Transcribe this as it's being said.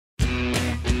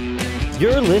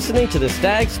You're listening to the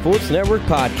Stag Sports Network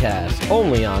podcast,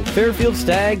 only on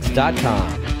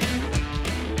FairfieldStags.com.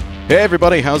 Hey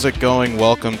everybody, how's it going?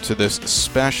 Welcome to this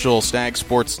special Stag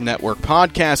Sports Network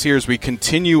podcast here as we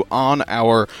continue on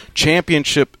our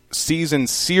championship season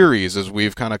series as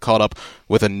we've kind of caught up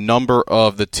with a number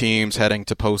of the teams heading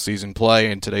to postseason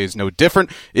play, and today is no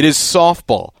different. It is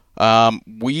softball.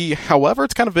 However,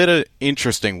 it's kind of been an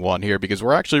interesting one here because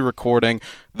we're actually recording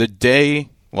the day,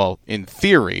 well, in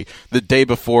theory, the day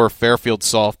before Fairfield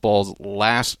softball's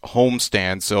last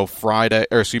homestand, so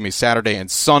Saturday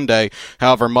and Sunday.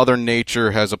 However, Mother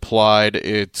Nature has applied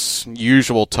its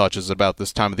usual touches about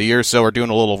this time of the year, so we're doing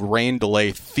a little rain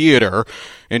delay theater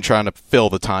in trying to fill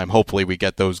the time. Hopefully we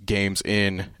get those games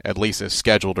in at least as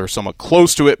scheduled or somewhat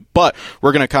close to it, but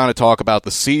we're going to kind of talk about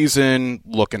the season,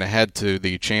 looking ahead to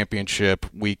the championship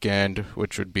weekend,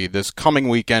 which would be this coming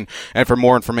weekend, and for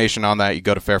more information on that, you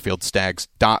go to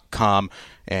FairfieldStags.com.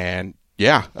 And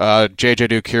yeah, JJ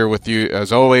Duke here with you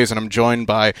as always, and I'm joined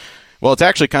by, well, it's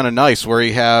actually kind of nice where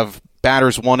you have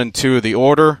batters 1 and 2 of the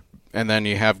order, and then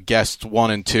you have guests 1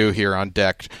 and 2 here on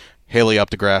deck. Haley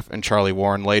Updegraff and Charlie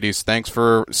Warren. Ladies, thanks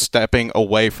for stepping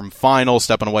away from finals,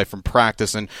 stepping away from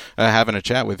practice, and having a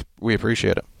chat with. We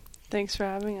appreciate it. Thanks for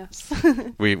having us.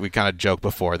 we kind of joked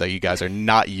before that you guys are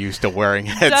not used to wearing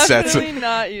headsets. Definitely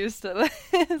not used to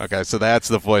this. Okay, so that's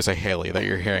the voice of Haley that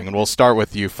you're hearing, and we'll start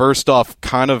with you. First off,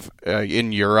 kind of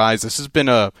in your eyes, this has been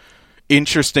a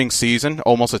interesting season,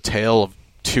 almost a tale of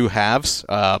two halves.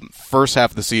 First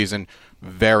half of the season,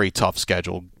 very tough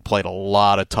schedule. Played a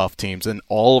lot of tough teams, and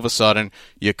all of a sudden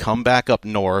you come back up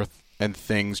north and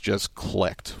things just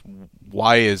clicked.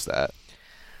 Why is that?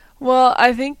 Well,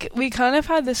 I think we kind of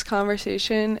had this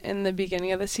conversation in the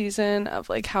beginning of the season of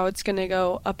like how it's going to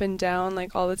go up and down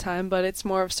like all the time, but it's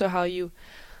more of so how you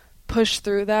push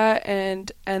through that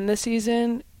and end the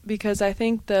season, because I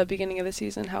think the beginning of the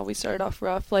season, how we started off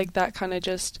rough, like that kind of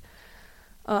just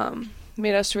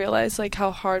made us realize like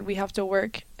how hard we have to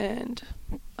work and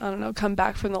come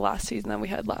back from the last season that we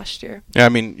had last year. Yeah, I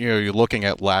mean, you're looking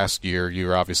at last year,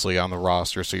 you're obviously on the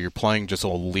roster, so you're playing just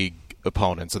all league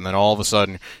opponents, and then all of a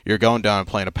sudden you're going down and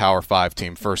playing a Power 5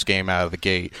 team, first game out of the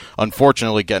gate.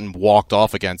 Unfortunately, getting walked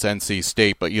off against NC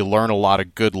State, but you learn a lot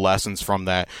of good lessons from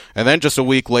that. And then just a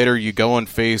week later, you go and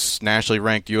face nationally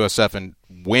ranked USF and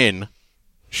win,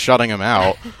 shutting them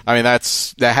out. I mean,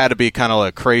 that had to be kind of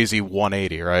a crazy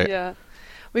 180, right? Yeah.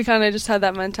 We kind of just had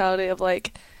that mentality of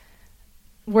like,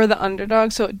 we're the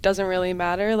underdog, so it doesn't really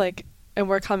matter, like, and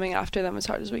we're coming after them as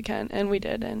hard as we can, and we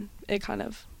did, and it kind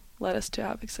of led us to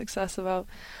having success about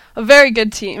a very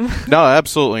good team. No,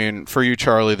 absolutely. And for you,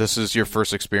 Charlie, this is your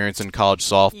first experience in college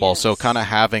softball, Yes. so kind of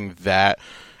having that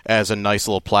as a nice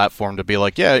little platform to be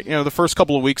like, yeah, the first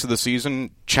couple of weeks of the season,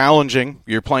 challenging.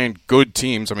 You're playing good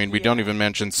teams. I mean, we don't even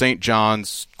mention St.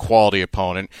 John's, quality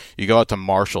opponent. You go out to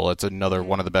Marshall, it's another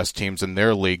one of the best teams in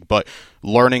their league, but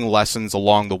learning lessons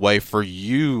along the way. For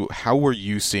you, how were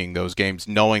you seeing those games,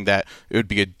 knowing that it would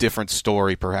be a different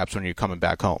story perhaps when you're coming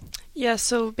back home? Yeah,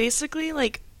 so basically,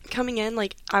 like, coming in,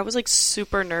 like, I was, like,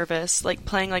 super nervous, like,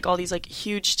 playing, like, all these, like,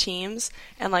 huge teams,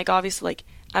 and, like, obviously, like,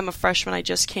 I'm a freshman, I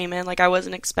just came in, like, I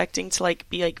wasn't expecting to, like,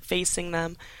 be, like, facing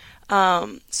them.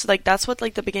 So, like, that's what,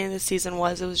 like, the beginning of the season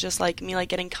was. It was just, like, me, like,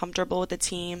 getting comfortable with the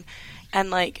team, and,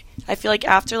 like, I feel like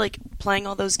after, like, playing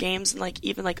all those games and, like,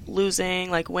 even, like, losing,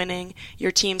 like, winning,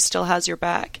 your team still has your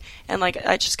back, and, like,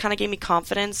 it just kind of gave me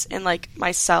confidence in, like,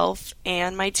 myself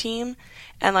and my team.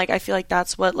 And, like, I feel like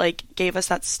that's what, like, gave us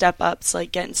that step up to,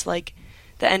 like, get into, like,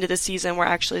 the end of the season. We're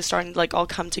actually starting to, like, all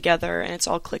come together and it's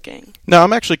all clicking. Now,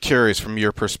 I'm actually curious from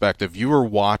your perspective. You were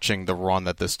watching the run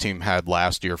that this team had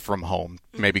last year from home,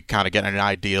 maybe kind of getting an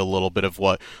idea a little bit of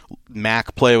what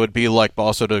MAC play would be like, but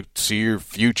also to see your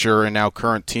future and now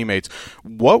current teammates.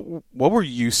 What were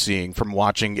you seeing from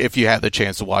watching, if you had the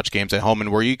chance to watch games at home,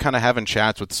 and were you kind of having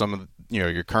chats with some of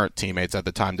your current teammates at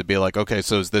the time to be like, okay,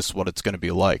 so is this what it's going to be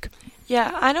like? Yeah,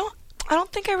 I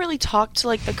don't think I really talked to,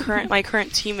 like, my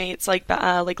current teammates, like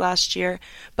last year,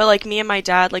 but, like, me and my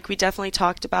dad, like, we definitely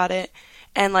talked about it,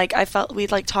 and, like, I felt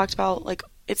we'd, like, talked about, like,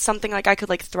 it's something, like, I could,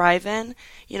 like, thrive in,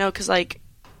 because, like,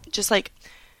 just, like,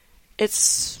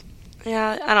 it's,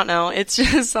 yeah, I don't know, it's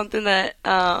just something that,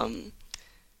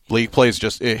 league plays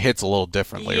it hits a little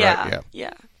differently, right?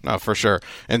 Yeah. No, for sure.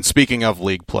 And speaking of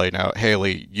league play now,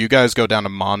 Haley, you guys go down to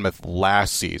Monmouth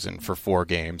last season for 4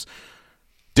 games.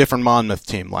 Different Monmouth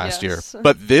team last year.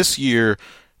 But this year,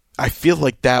 I feel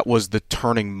like that was the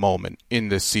turning moment in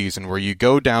this season where you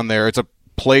go down there. It's a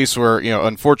place where,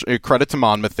 unfortunately, credit to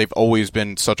Monmouth, they've always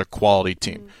been such a quality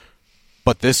team.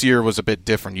 But this year was a bit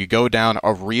different. You go down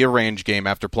a rearranged game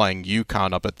after playing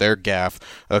UConn up at their gaff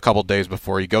a couple days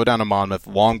before. You go down to Monmouth,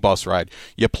 long bus ride.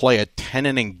 You play a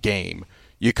 10-inning game.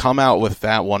 You come out with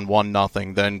that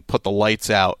 1-0, then put the lights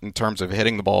out in terms of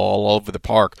hitting the ball all over the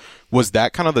park. Was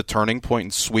that kind of the turning point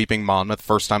in sweeping Monmouth?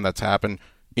 First time that's happened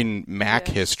in MAC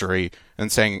history,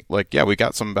 and saying, like, yeah, we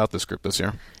got something about this group this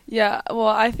year. Yeah, well,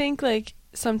 I think, like,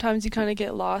 sometimes you kind of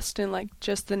get lost in, like,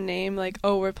 just the name, like,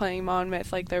 oh, we're playing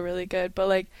Monmouth, like, they're really good. But,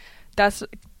 like,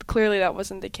 clearly that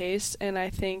wasn't the case, and I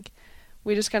think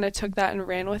we just kind of took that and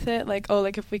ran with it. Like, oh,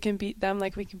 like, if we can beat them,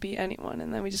 like, we can beat anyone.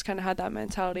 And then we just kind of had that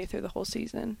mentality through the whole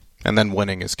season. And then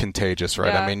winning is contagious,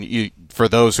 right? Yeah. I mean, for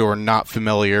those who are not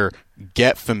familiar,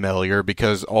 get familiar,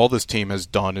 because all this team has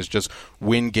done is just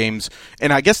win games.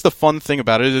 And I guess the fun thing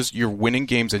about it is you're winning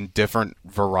games in different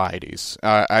varieties.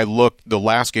 The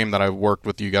last game that I worked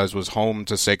with you guys was home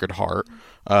to Sacred Heart.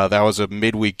 That was a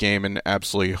midweek game in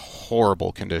absolutely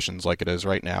horrible conditions like it is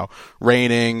right now.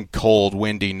 Raining, cold,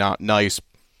 windy, not nice.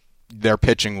 Their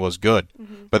pitching was good.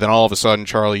 Mm-hmm. But then all of a sudden,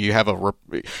 Charlie, you have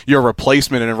your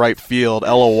replacement in right field,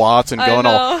 Ella Watson, going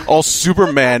all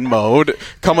Superman mode,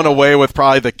 coming away with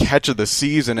probably the catch of the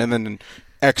season, and then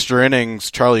extra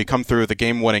innings, Charlie, you come through with a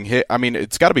game-winning hit. I mean,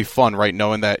 it's got to be fun, right,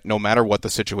 knowing that no matter what the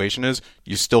situation is,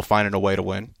 you're still finding a way to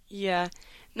win. Yeah.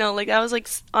 No, like, I was, like,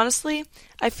 honestly,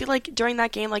 I feel like during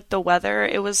that game, like, the weather,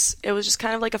 it was just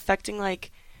kind of, like, affecting,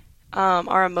 like,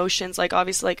 our emotions. Like,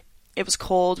 obviously, like, it was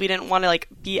cold. We didn't want to, like,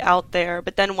 be out there.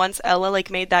 But then once Ella, like,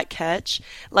 made that catch,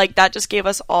 like, that just gave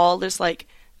us all this, like,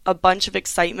 a bunch of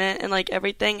excitement and, like,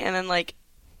 everything. And then, like,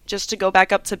 just to go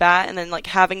back up to bat and then, like,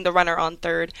 having the runner on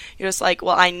third, you're just like,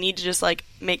 well, I need to just, like,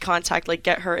 make contact, like,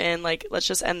 get her in. Like, let's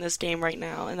just end this game right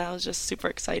now. And that was just super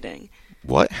exciting.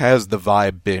 What has the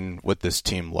vibe been with this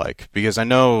team like? Because I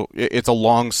know it's a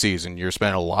long season. You're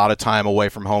spending a lot of time away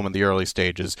from home in the early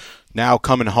stages. Now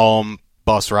coming home,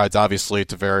 bus rides, obviously,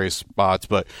 to various spots,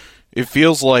 but it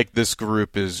feels like this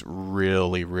group is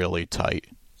really, really tight.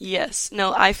 Yes.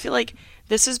 No, I feel like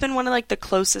this has been one of, like, the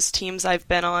closest teams I've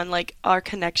been on, like, our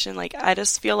connection. Like, I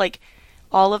just feel like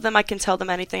all of them, I can tell them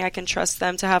anything. I can trust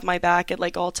them to have my back at,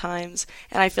 like, all times.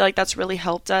 And I feel like that's really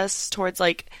helped us towards,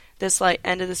 like, this, like,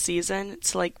 end of the season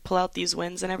to, like, pull out these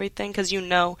wins and everything. Because, you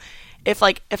know, if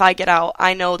I get out,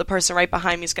 I know the person right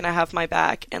behind me is going to have my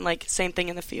back. And, like, same thing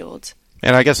in the field.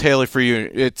 And I guess, Haley, for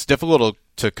you, it's difficult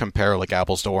to compare, like,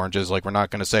 apples to oranges. Like, we're not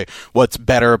going to say what's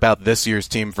better about this year's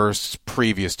team versus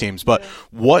previous teams. But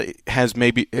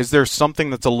is there something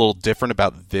that's a little different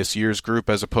about this year's group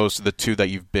as opposed to the two that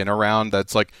you've been around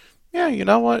that's like, yeah, you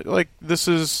know what? Like, this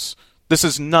is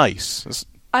nice.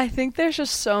 I think there's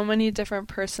just so many different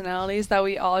personalities that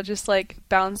we all just, like,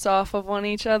 bounce off of one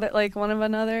of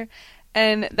another.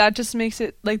 And that just makes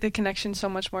it, like, the connection so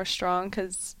much more strong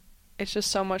because it's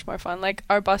just so much more fun. Like,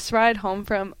 our bus ride home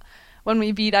from when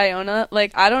we beat Iona,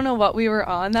 like, I don't know what we were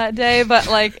on that day, but,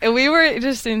 like, we were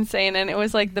just insane, and it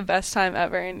was, like, the best time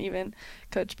ever, and even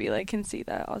Coach B, like, can see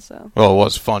that also. Well, it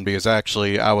was fun because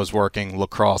actually I was working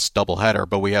lacrosse doubleheader,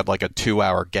 but we had, like, a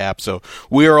 2-hour gap, so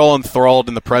we were all enthralled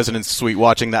in the President's Suite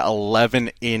watching that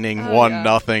 11-inning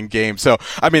 1-0 game. So,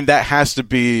 I mean, that has to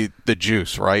be the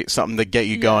juice, right? Something to get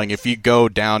you going. If you go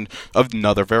down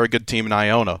another very good team in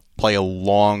Iona, play a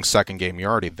long second game,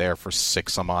 you're already there for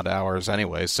 6-some-odd hours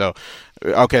anyway. So,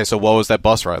 okay, so what was that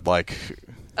bus ride like?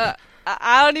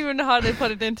 I don't even know how to put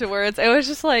it into words. It was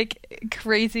just, like,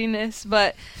 craziness,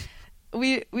 but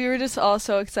we were just all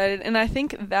so excited. And I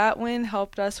think that win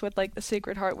helped us with, like, the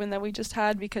Sacred Heart win that we just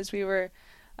had because we were,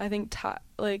 I think,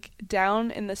 down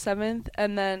in the 7th,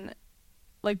 and then,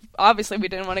 like, obviously we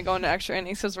didn't want to go into extra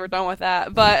innings because we're done with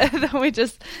that, but then we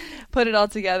just put it all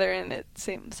together and it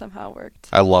somehow worked.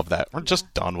 I love that. We're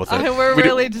just done with it. We're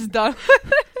really just done with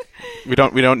it. We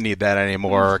don't need that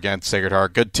anymore against Sacred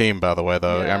Heart. Good team, by the way,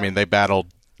 though. Yeah. I mean, they battled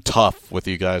tough with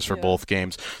you guys for both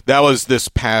games. That was this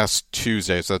past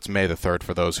Tuesday, so that's May the 3rd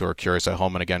for those who are curious at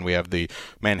home. And again, we have the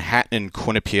Manhattan and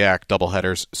Quinnipiac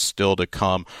doubleheaders still to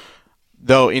come.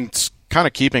 Though, in kind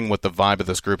of keeping with the vibe of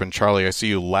this group, and Charlie, I see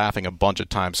you laughing a bunch of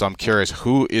times, so I'm curious,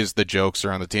 who is the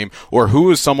jokester on the team, or who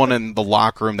is someone in the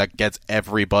locker room that gets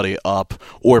everybody up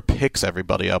or picks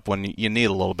everybody up when you need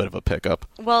a little bit of a pickup?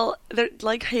 Well,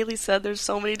 like Haley said, there's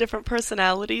so many different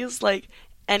personalities. Like,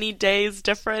 any day is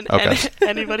different Okay. and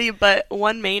anybody, but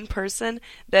one main person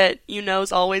that you know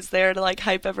is always there to like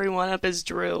hype everyone up is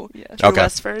Drew. Yeah. Drew Okay.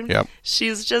 Westford. Yep.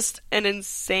 She's just an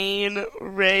insane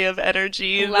ray of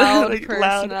energy. Loud Like,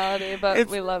 personality, but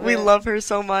It's- we love We her. love her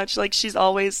so much. Like she's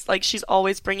always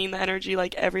bringing the energy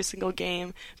like every single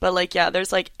game. But like yeah,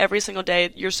 there's like every single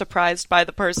day you're surprised by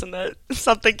the person that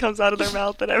something comes out of their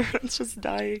mouth and everyone's just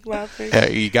dying laughing. Yeah,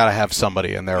 you got to have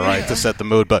somebody in there, right, to set the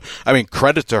mood. But, I mean,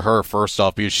 credit to her, first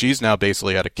off, because she's now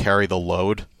basically had to carry the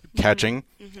load catching,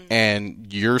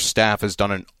 and your staff has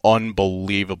done an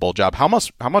unbelievable job. How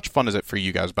much fun is it for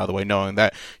you guys, by the way, knowing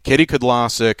that Katie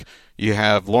Kudlasik, you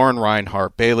have Lauren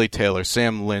Reinhart, Bailey Taylor,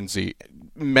 Sam Lindsay,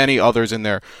 many others in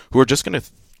there who are just going to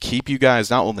keep you guys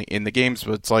not only in the games,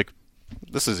 but it's like,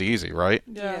 this is easy, right?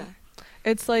 Yeah.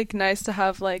 It's like nice to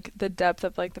have like the depth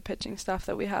of like the pitching staff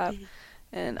that we have.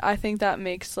 And I think that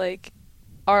makes like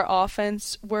our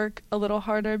offense work a little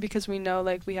harder because we know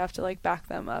like we have to like back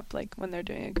them up like when they're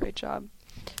doing a great job.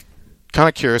 Kind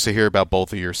of curious to hear about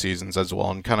both of your seasons as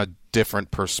well and kind of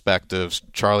different perspectives.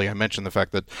 Charlie, I mentioned the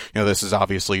fact that, this is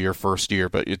obviously your first year,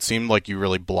 but it seemed like you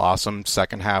really blossomed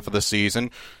second half of the season,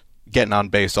 getting on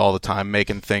base all the time,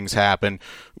 making things happen.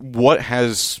 What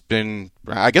has been,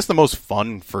 I guess, the most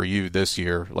fun for you this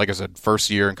year? Like I said, first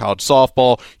year in college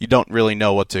softball, you don't really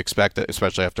know what to expect,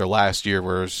 especially after last year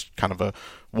where it was kind of a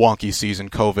wonky season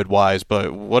COVID-wise,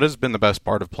 but what has been the best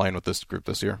part of playing with this group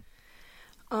this year?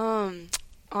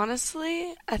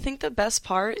 Honestly, I think the best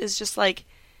part is just like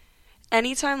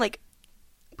anytime like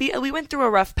we went through a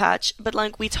rough patch, but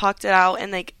like we talked it out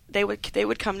and like they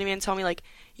would come to me and tell me like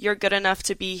you're good enough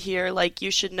to be here, like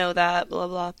you should know that, blah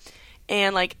blah.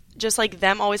 And like just like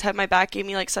them always had my back, gave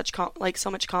me like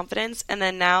so much confidence. And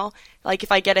then now like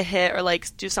if I get a hit or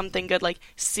like do something good, like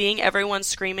seeing everyone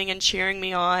screaming and cheering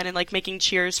me on and like making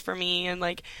cheers for me and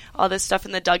like all this stuff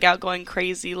in the dugout going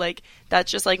crazy, like that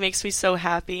just like makes me so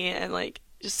happy and like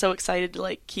just so excited to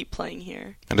like keep playing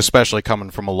here. And especially coming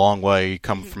from a long way, you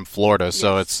come from Florida,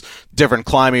 so Yes. it's different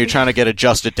climate. You're trying to get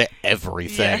adjusted to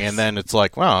everything, Yes. and then it's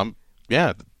like, well,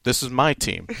 this is my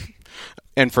team.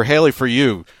 And for Haley, for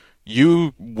you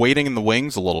waiting in the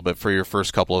wings a little bit for your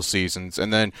first couple of seasons,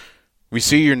 and then we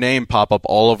see your name pop up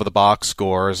all over the box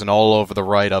scores and all over the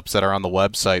write-ups that are on the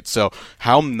website. So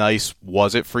how nice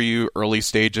was it for you early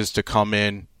stages to come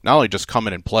in, not only just come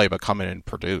in and play, but come in and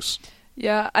produce?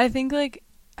 Yeah, I think like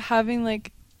having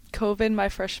like COVID my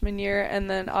freshman year and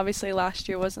then obviously last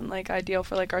year wasn't like ideal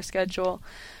for like our schedule,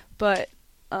 but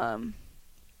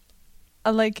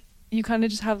like you kind of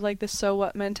just have like this so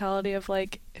what mentality of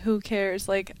like who cares,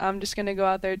 like I'm just gonna go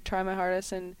out there, try my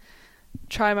hardest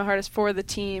for the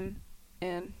team,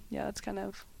 and yeah, that's kind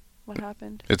of what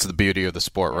happened. It's the beauty of the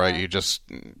sport, right? Yeah. You just,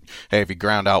 hey, if you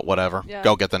ground out, whatever, Yeah.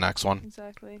 go get the next one.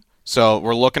 Exactly. So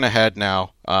we're looking ahead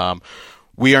now.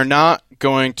 We are not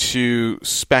going to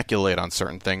speculate on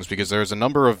certain things because there's a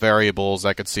number of variables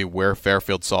that could see where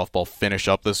Fairfield softball finish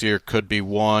up this year. Could be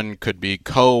 1, could be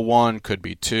co-1, could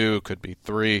be 2, could be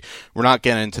 3. We're not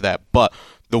getting into that. But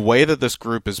the way that this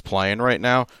group is playing right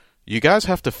now, you guys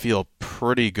have to feel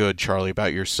pretty good, Charlie,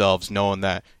 about yourselves, knowing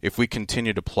that if we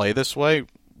continue to play this way, it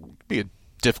would be a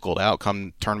difficult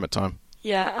outcome tournament time.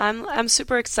 Yeah, I'm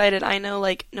super excited. I know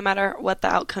like no matter what the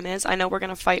outcome is, I know we're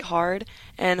gonna fight hard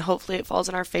and hopefully it falls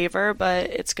in our favor,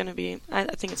 but it's gonna be I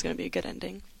think it's gonna be a good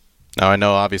ending. Now, I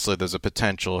know obviously there's a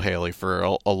potential, Haley, for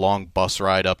a long bus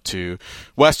ride up to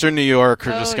Western New York.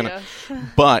 We're just gonna,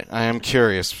 but I am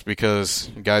curious because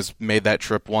you guys made that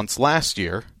trip once last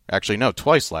year. Actually, no,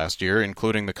 twice last year,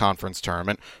 including the conference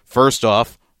tournament. First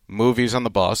off, movies on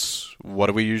the bus. What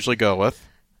do we usually go with?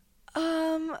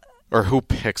 Or who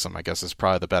picks them, I guess, is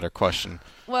probably the better question.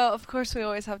 Well, of course we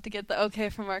always have to get the okay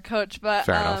from our coach, but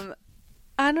Fair enough.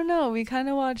 I don't know. We kind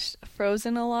of watched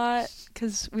Frozen a lot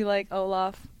because we like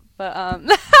Olaf, but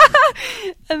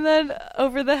and then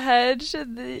Over the Hedge,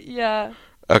 yeah.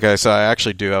 Okay, so I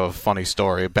actually do have a funny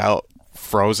story about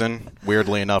Frozen,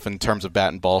 weirdly enough, in terms of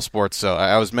bat and ball sports. So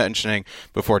I was mentioning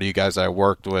before to you guys I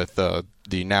worked with the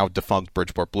now defunct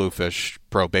Bridgeport Bluefish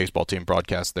pro baseball team,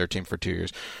 broadcast their team for 2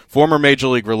 years. Former Major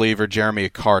League reliever Jeremy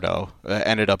Accardo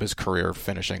ended up his career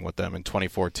finishing with them in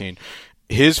 2014.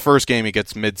 His first game, he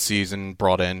gets mid-season,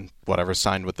 brought in, whatever,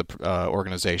 signed with the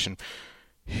organization.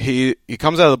 He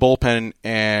comes out of the bullpen,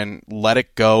 and Let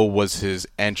It Go was his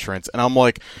entrance. And I'm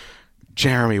like,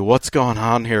 Jeremy, what's going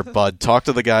on here, bud? Talked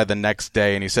to the guy the next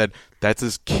day, and he said that's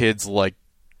his kid's, like,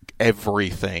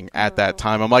 everything at that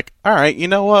time. I'm like, all right, you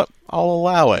know what? I'll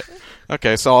allow it.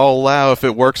 Okay, so I'll allow if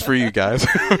it works for you guys.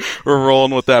 We're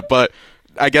rolling with that. But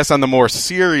I guess on the more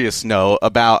serious note,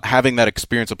 about having that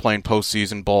experience of playing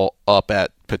postseason ball up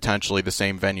at potentially the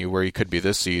same venue where you could be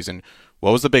this season,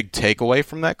 what was the big takeaway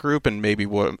from that group, and maybe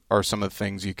what are some of the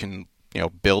things you can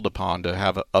build upon to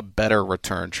have a better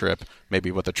return trip,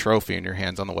 maybe with a trophy in your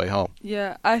hands on the way home?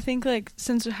 Yeah, I think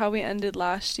since how we ended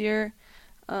last year,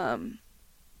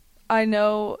 I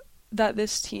know that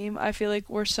this team, I feel like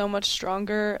we're so much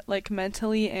stronger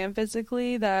mentally and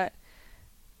physically that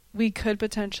we could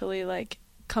potentially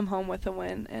come home with a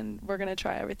win, and we're going to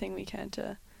try everything we can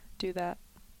to do that.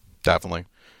 Definitely.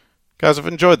 Guys, I've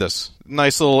enjoyed this.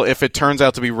 Nice little, if it turns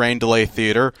out to be rain delay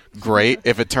theater, great.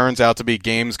 If it turns out to be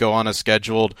games go on as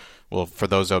scheduled, well, for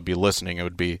those that would be listening, it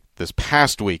would be this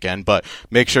past weekend. But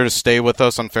make sure to stay with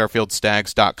us on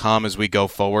fairfieldstags.com as we go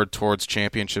forward towards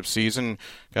championship season.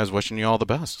 Guys, wishing you all the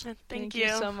best. Thank you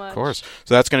so much. Of course.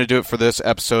 So that's going to do it for this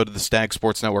episode of the Stag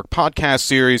Sports Network podcast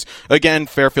series. Again,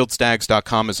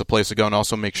 fairfieldstags.com is the place to go, and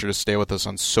also make sure to stay with us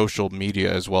on social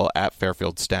media as well, at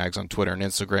Fairfield Stags on Twitter and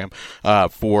Instagram,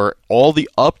 for all the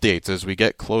updates as we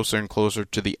get closer and closer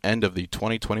to the end of the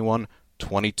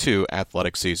 2021-22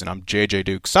 athletic season. I'm JJ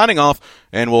Duke signing off,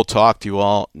 and we'll talk to you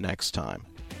all next time.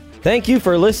 Thank you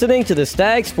for listening to the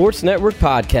Stag Sports Network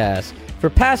podcast. For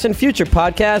past and future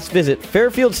podcasts, visit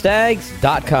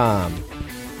fairfieldstags.com.